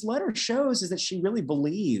 But what this letter shows is that she really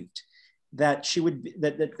believed that she would,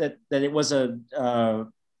 that it was an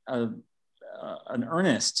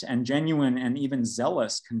earnest and genuine and even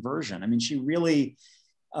zealous conversion. I mean, she really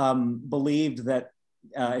believed that,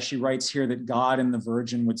 as she writes here, that God and the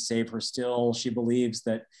Virgin would save her still. She believes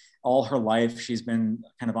that all her life she's been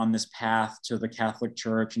kind of on this path to the Catholic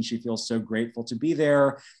Church, and she feels so grateful to be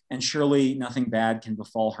there, and surely nothing bad can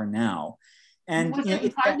befall her now. And was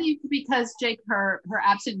it partly because, Jake, her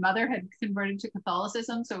absent mother had converted to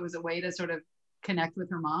Catholicism, so it was a way to sort of connect with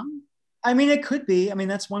her mom? I mean, it could be. I mean,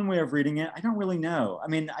 that's one way of reading it. I don't really know. I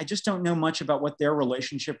mean, I just don't know much about what their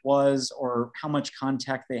relationship was or how much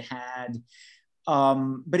contact they had.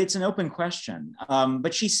 But it's an open question.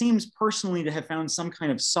 But she seems personally to have found some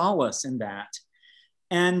kind of solace in that.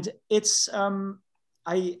 And it's, I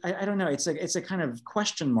don't know, it's a kind of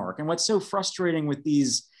question mark. And what's so frustrating with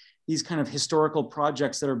these kind of historical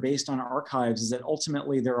projects that are based on archives is that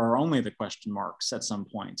ultimately there are only the question marks at some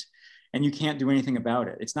point. And you can't do anything about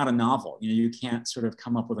it. It's not a novel. You can't sort of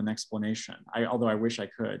come up with an explanation, although I wish I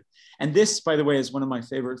could. And this, by the way, is one of my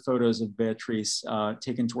favorite photos of Béatrice,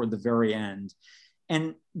 taken toward the very end.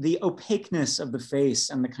 And the opaqueness of the face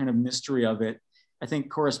and the kind of mystery of it, I think,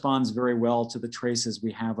 corresponds very well to the traces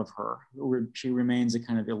we have of her. She remains a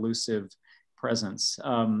kind of elusive presence.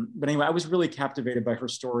 But anyway, I was really captivated by her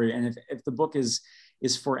story. And if the book is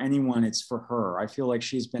for anyone, it's for her. I feel like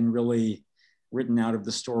she's been really written out of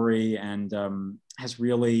the story and has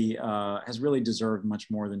really deserved much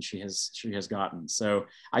more than she has gotten. So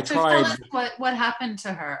I tried. Tell us what happened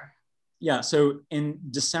to her. Yeah, so on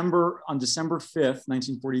December 5th,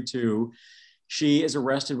 1942, she is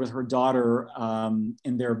arrested with her daughter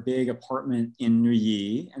in their big apartment in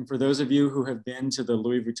Neuilly. And for those of you who have been to the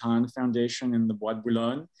Louis Vuitton Foundation in the Bois de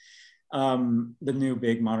Boulogne, the new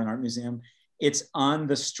big modern art museum, it's on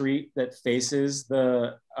the street that faces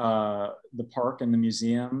the park and the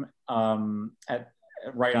museum,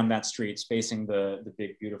 right on that street, facing the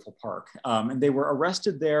big, beautiful park. And they were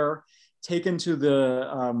arrested there, taken to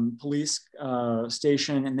the police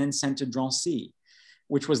station, and then sent to Drancy,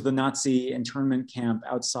 which was the Nazi internment camp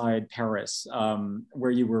outside Paris,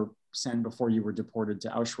 where you were sent before you were deported to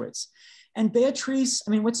Auschwitz. And Béatrice,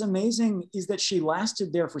 I mean, what's amazing is that she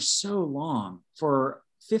lasted there for so long, for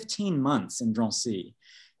 15 months in Drancy.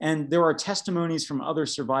 And there are testimonies from other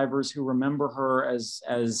survivors who remember her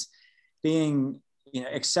as being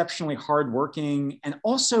exceptionally hardworking, and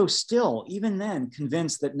also still, even then,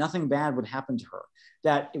 convinced that nothing bad would happen to her.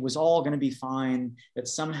 that it was all going to be fine, that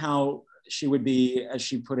somehow she would be, as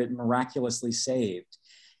she put it, miraculously saved.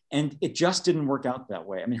 And it just didn't work out that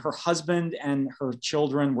way. I mean, her husband and her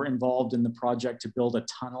children were involved in the project to build a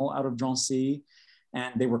tunnel out of Drancy,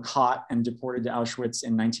 and they were caught and deported to Auschwitz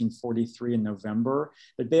in 1943 in November.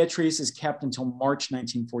 But Béatrice is kept until March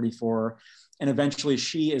 1944, and eventually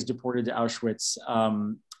she is deported to Auschwitz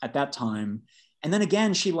at that time. And then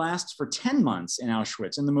again, she lasts for 10 months in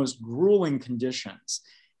Auschwitz in the most grueling conditions.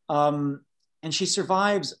 And she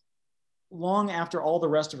survives long after all the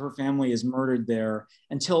rest of her family is murdered there,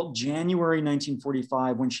 until January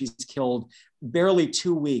 1945, when she's killed barely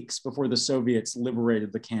 2 weeks before the Soviets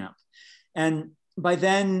liberated the camp. And by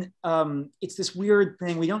then, it's this weird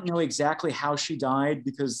thing. We don't know exactly how she died,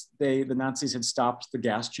 because the Nazis had stopped the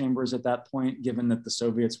gas chambers at that point, given that the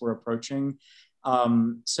Soviets were approaching.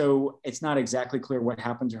 So it's not exactly clear what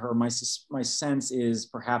happened to her. My sense is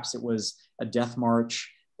perhaps it was a death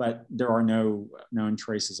march, but there are no known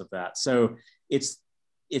traces of that. So it's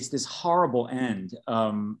this horrible end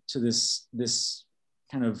to this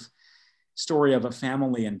kind of story of a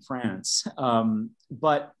family in France.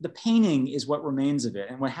 But the painting is what remains of it,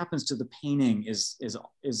 and what happens to the painting is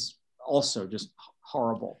also just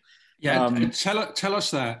horrible. Yeah, tell us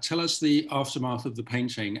that. Tell us the aftermath of the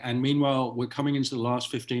painting. And meanwhile, we're coming into the last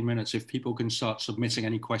 15 minutes. If people can start submitting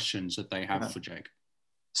any questions that they have for Jake.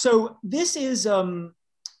 So this is,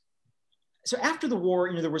 so after the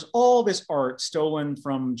war, there was all this art stolen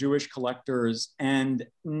from Jewish collectors, and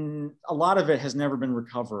a lot of it has never been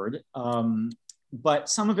recovered, but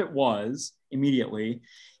some of it was immediately.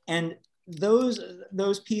 And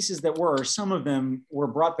those pieces that were, some of them were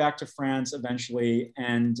brought back to France eventually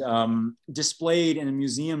and displayed in a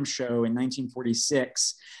museum show in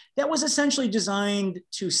 1946 that was essentially designed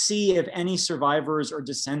to see if any survivors or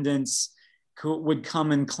descendants would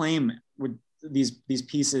come and claim these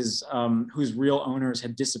pieces whose real owners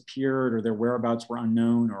had disappeared or their whereabouts were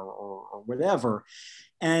unknown or whatever.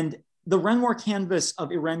 And the Renoir canvas of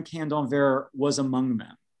Irène Cahen was among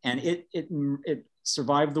them. And it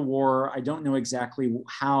survived the war. I don't know exactly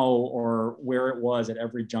how or where it was at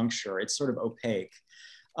every juncture. It's sort of opaque.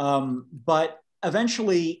 But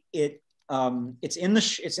eventually it's in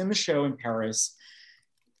the show in Paris.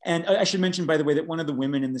 And I should mention, by the way, that one of the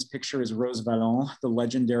women in this picture is Rose Valland, the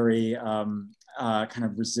legendary kind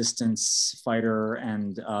of resistance fighter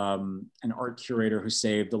and an art curator who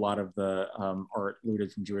saved a lot of the art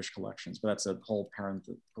looted from Jewish collections. But that's a whole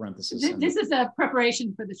parenthesis. This is a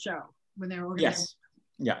preparation for the show when they were organizing. Yes,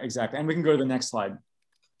 yeah, exactly. And we can go to the next slide.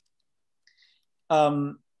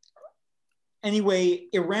 Anyway,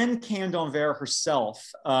 Irène Cahen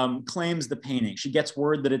herself claims the painting. She gets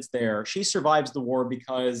word that it's there. She survives the war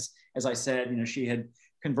because, as I said, she had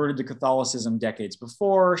converted to Catholicism decades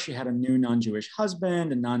before. She had a new non-Jewish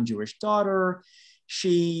husband, a non-Jewish daughter.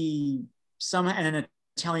 She somehow, and an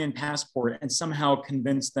Italian passport, and somehow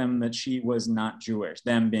convinced them that she was not Jewish,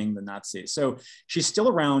 them being the Nazis. So she's still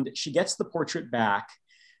around. She gets the portrait back.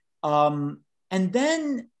 And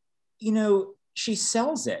then, she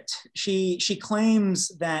sells it. She claims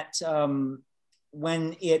that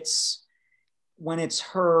when it's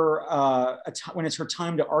her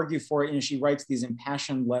time to argue for it, she writes these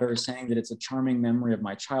impassioned letters saying that it's a charming memory of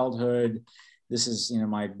my childhood. This is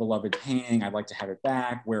my beloved painting. I'd like to have it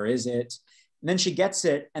back. Where is it? And then she gets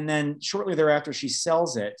it, and then shortly thereafter she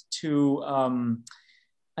sells it to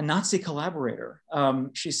a Nazi collaborator.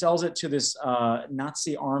 She sells it to this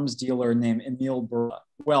Nazi arms dealer named Emil Burla.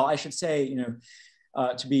 Well, I should say,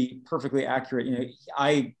 to be perfectly accurate,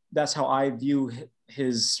 that's how I view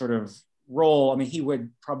his sort of role. I mean, he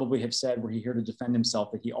would probably have said, were he here to defend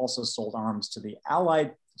himself, that he also sold arms to the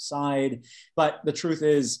Allied side. But the truth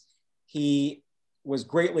is, he was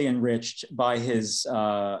greatly enriched by his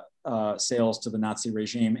sales to the Nazi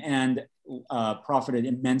regime and profited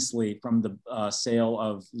immensely from the sale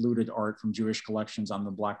of looted art from Jewish collections on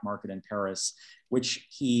the black market in Paris, which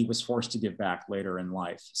he was forced to give back later in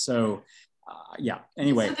life. So yeah,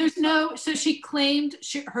 anyway. So she claimed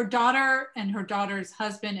her daughter and her daughter's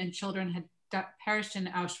husband and children had perished in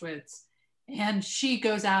Auschwitz, and she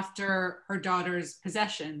goes after her daughter's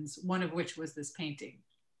possessions, one of which was this painting.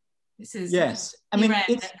 This is, yes, I mean,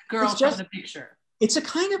 it's the girl from the picture. It's a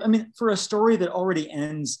kind of, for a story that already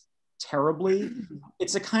ends terribly,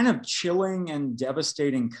 it's a kind of chilling and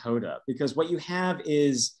devastating coda, because what you have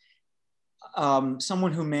is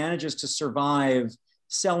someone who manages to survive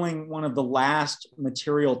selling one of the last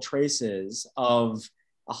material traces of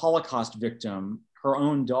a Holocaust victim, her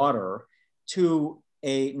own daughter, to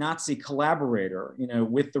a Nazi collaborator,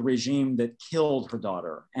 with the regime that killed her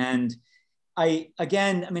daughter. And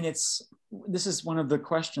it's this is one of the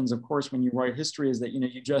questions, of course, when you write history, is that,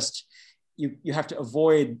 you have to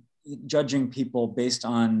avoid judging people based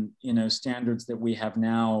on, standards that we have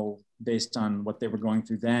now based on what they were going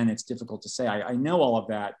through then. It's difficult to say. I know all of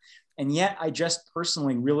that. And yet I just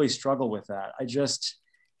personally really struggle with that. I just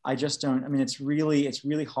don't, it's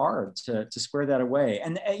really hard to square that away.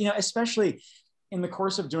 And, especially in the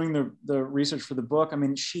course of doing the research for the book,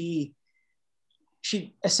 she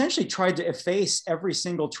essentially tried to efface every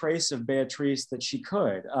single trace of Béatrice that she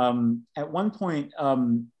could. At one point,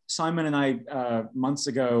 Simon and I, months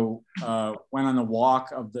ago, went on a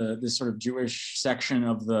walk of this sort of Jewish section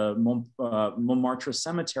of the Montmartre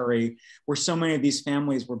cemetery, where so many of these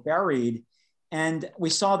families were buried. And we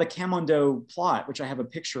saw the Camondo plot, which I have a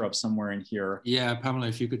picture of somewhere in here. Yeah, Pamela,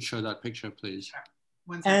 if you could show that picture, please.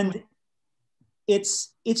 And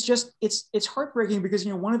it's heartbreaking because,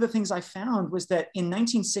 one of the things I found was that in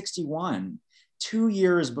 1961, 2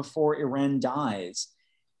 years before Irène dies,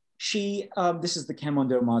 this is the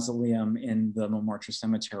Camondo mausoleum in the Montmartre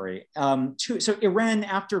cemetery. So Irène,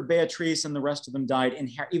 after Béatrice and the rest of them died,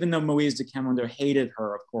 even though Moïse de Camondo hated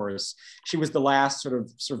her, of course, she was the last sort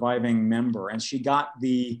of surviving member, and she got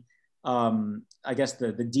the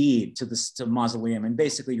deed to the mausoleum. And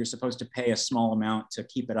basically you're supposed to pay a small amount to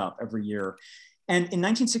keep it up every year. And in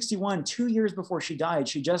 1961, 2 years before she died,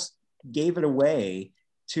 she just gave it away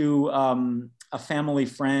to a family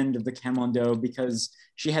friend of the Camondo because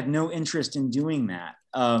she had no interest in doing that,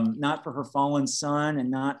 not for her fallen son and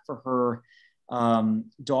not for her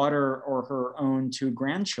daughter or her own 2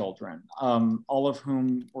 grandchildren, all of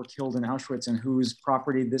whom were killed in Auschwitz and whose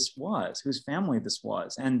property this was, whose family this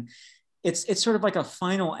was. And it's sort of like a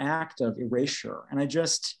final act of erasure. And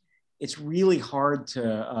it's really hard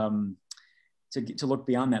to look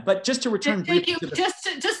beyond that. But just to return briefly to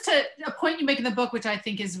just to a point you make in the book, which I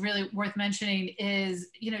think is really worth mentioning, is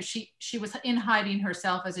she was in hiding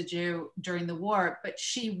herself as a Jew during the war, but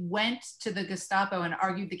she went to the Gestapo and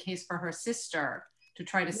argued the case for her sister to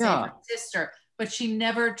try to save her sister, but she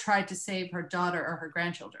never tried to save her daughter or her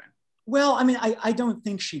grandchildren. Well, I don't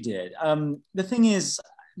think she did. The thing is,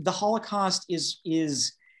 the Holocaust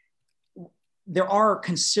is there are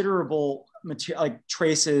considerable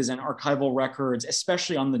traces and archival records,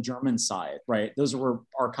 especially on the German side, right? Those were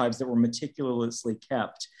archives that were meticulously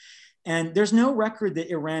kept. And there's no record that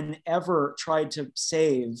Irène ever tried to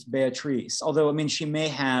save Béatrice, although, she may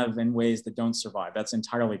have in ways that don't survive. That's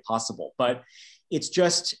entirely possible. But it's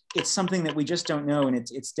something that we just don't know, and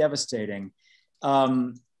it's devastating,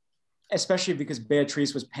 especially because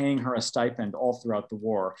Béatrice was paying her a stipend all throughout the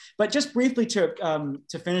war. But just briefly to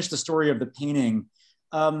finish the story of the painting,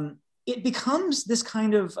 it becomes this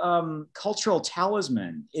kind of cultural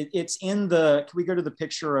talisman. It's in can we go to the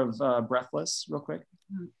picture of Breathless real quick?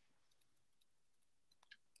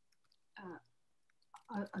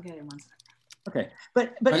 I'll get it 1 second. Okay,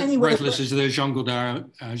 but anyway. Breathless is the Jean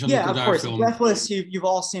Godard of course, film. Breathless, you've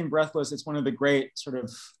all seen Breathless. It's one of the great sort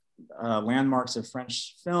of landmarks of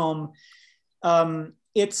French film.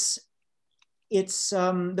 It's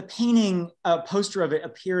the painting, poster of it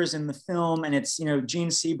appears in the film, and it's, Jean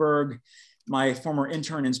Seberg, my former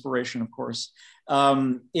intern inspiration, of course,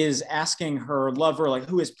 is asking her lover, like,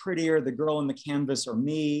 who is prettier, the girl in the canvas or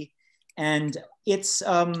me? And it's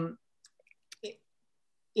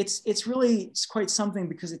really quite something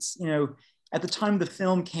because it's, at the time the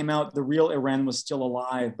film came out, the real Irène was still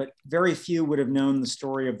alive, but very few would have known the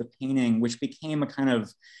story of the painting, which became a kind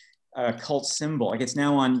of cult symbol. Like, it's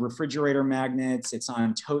now on refrigerator magnets, it's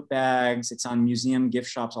on tote bags, it's on museum gift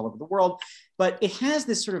shops all over the world. But it has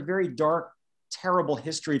this sort of very dark, terrible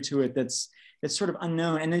history to it that's sort of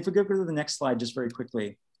unknown. And then if we go to the next slide just very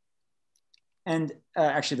quickly. And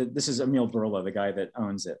actually, this is Emile Berla, the guy that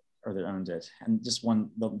owns it, or that owned it. And just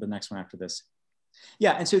the next one after this.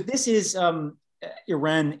 Yeah, and so this is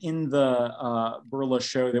Irène in the Berla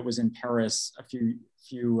show that was in Paris a few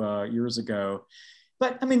years ago.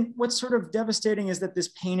 But what's sort of devastating is that this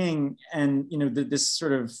painting and this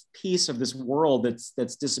sort of piece of this world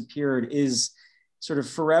that's disappeared is sort of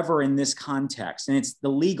forever in this context, and it's the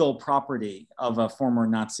legal property of a former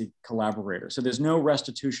Nazi collaborator. So there's no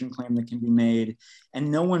restitution claim that can be made,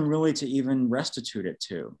 and no one really to even restitute it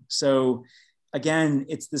to. So again,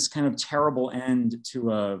 it's this kind of terrible end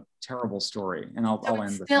to a terrible story, and I'll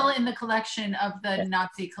end with still in the collection of the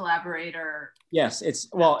Nazi collaborator. Yes, it's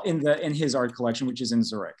in his art collection, which is in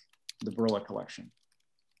Zurich, the Berla collection.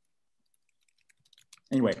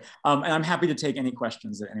 Anyway, and I'm happy to take any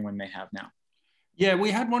questions that anyone may have now. Yeah,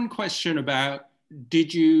 we had one question about,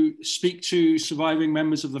 did you speak to surviving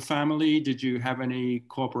members of the family? Did you have any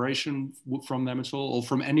cooperation from them at all, or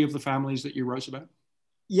from any of the families that you wrote about?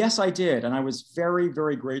 Yes, I did. And I was very,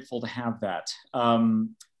 very grateful to have that.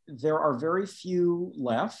 There are very few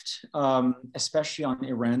left, especially on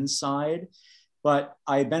Irène's side, but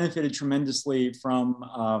I benefited tremendously from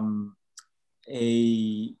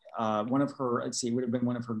one of her, let's see, it would have been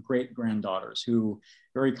one of her great granddaughters who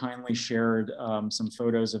very kindly shared some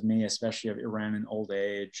photos of me, especially of Irène in old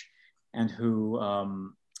age, and who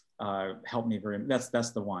helped me very,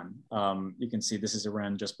 that's the one. You can see this is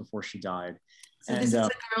Irène just before she died. So this is the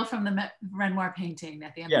girl from the Renoir painting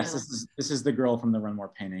at the end. Yes, this is the girl from the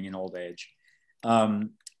Renoir painting in old age. And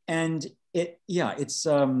I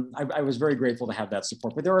was very grateful to have that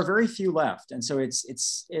support, but there are very few left. And so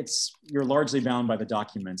you're largely bound by the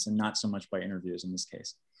documents and not so much by interviews in this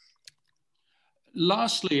case.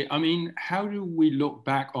 Lastly, I mean, how do we look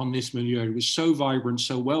back on this milieu? It was so vibrant,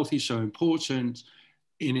 so wealthy, so important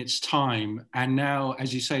in its time. And now,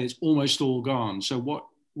 as you say, it's almost all gone. So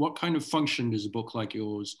what kind of function does a book like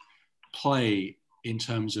yours play in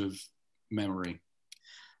terms of memory?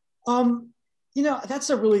 You know, that's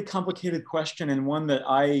a really complicated question, and one that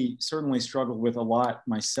I certainly struggled with a lot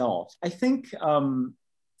myself. I think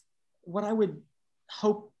what I would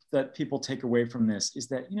hope that people take away from this is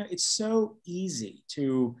that, you know, it's so easy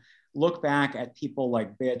to look back at people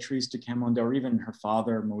like Béatrice de Camondo, or even her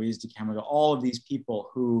father, Moïse de Camondo, all of these people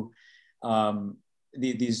who,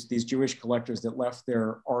 these Jewish collectors that left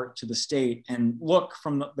their art to the state, and look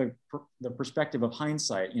from the perspective of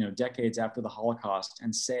hindsight, you know, decades after the Holocaust,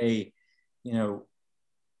 and say, you know,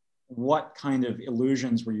 what kind of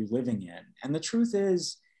illusions were you living in? And the truth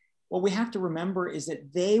is, what we have to remember is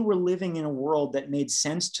that they were living in a world that made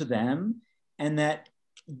sense to them, and that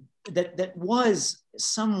was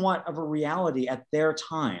somewhat of a reality at their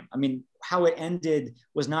time. I mean, how it ended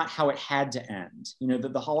was not how it had to end. You know,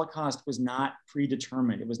 that the Holocaust was not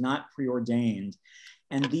predetermined, it was not preordained.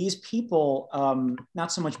 And these people,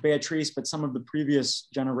 not so much Beatrice, but some of the previous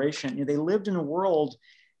generation, you know, they lived in a world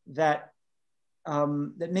that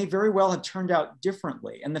that may very well have turned out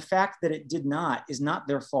differently. And the fact that it did not is not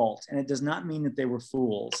their fault. And it does not mean that they were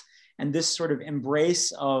fools. And this sort of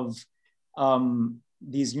embrace of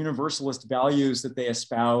these universalist values that they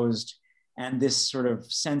espoused, and this sort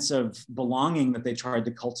of sense of belonging that they tried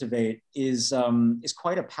to cultivate is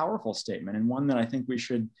quite a powerful statement, and one that I think we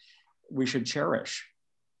should cherish.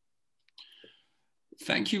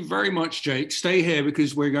 Thank you very much, Jake. Stay here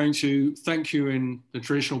because we're going to thank you in the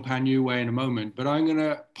traditional Pan-Yu way in a moment, but I'm going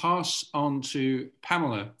to pass on to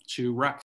Pamela to wrap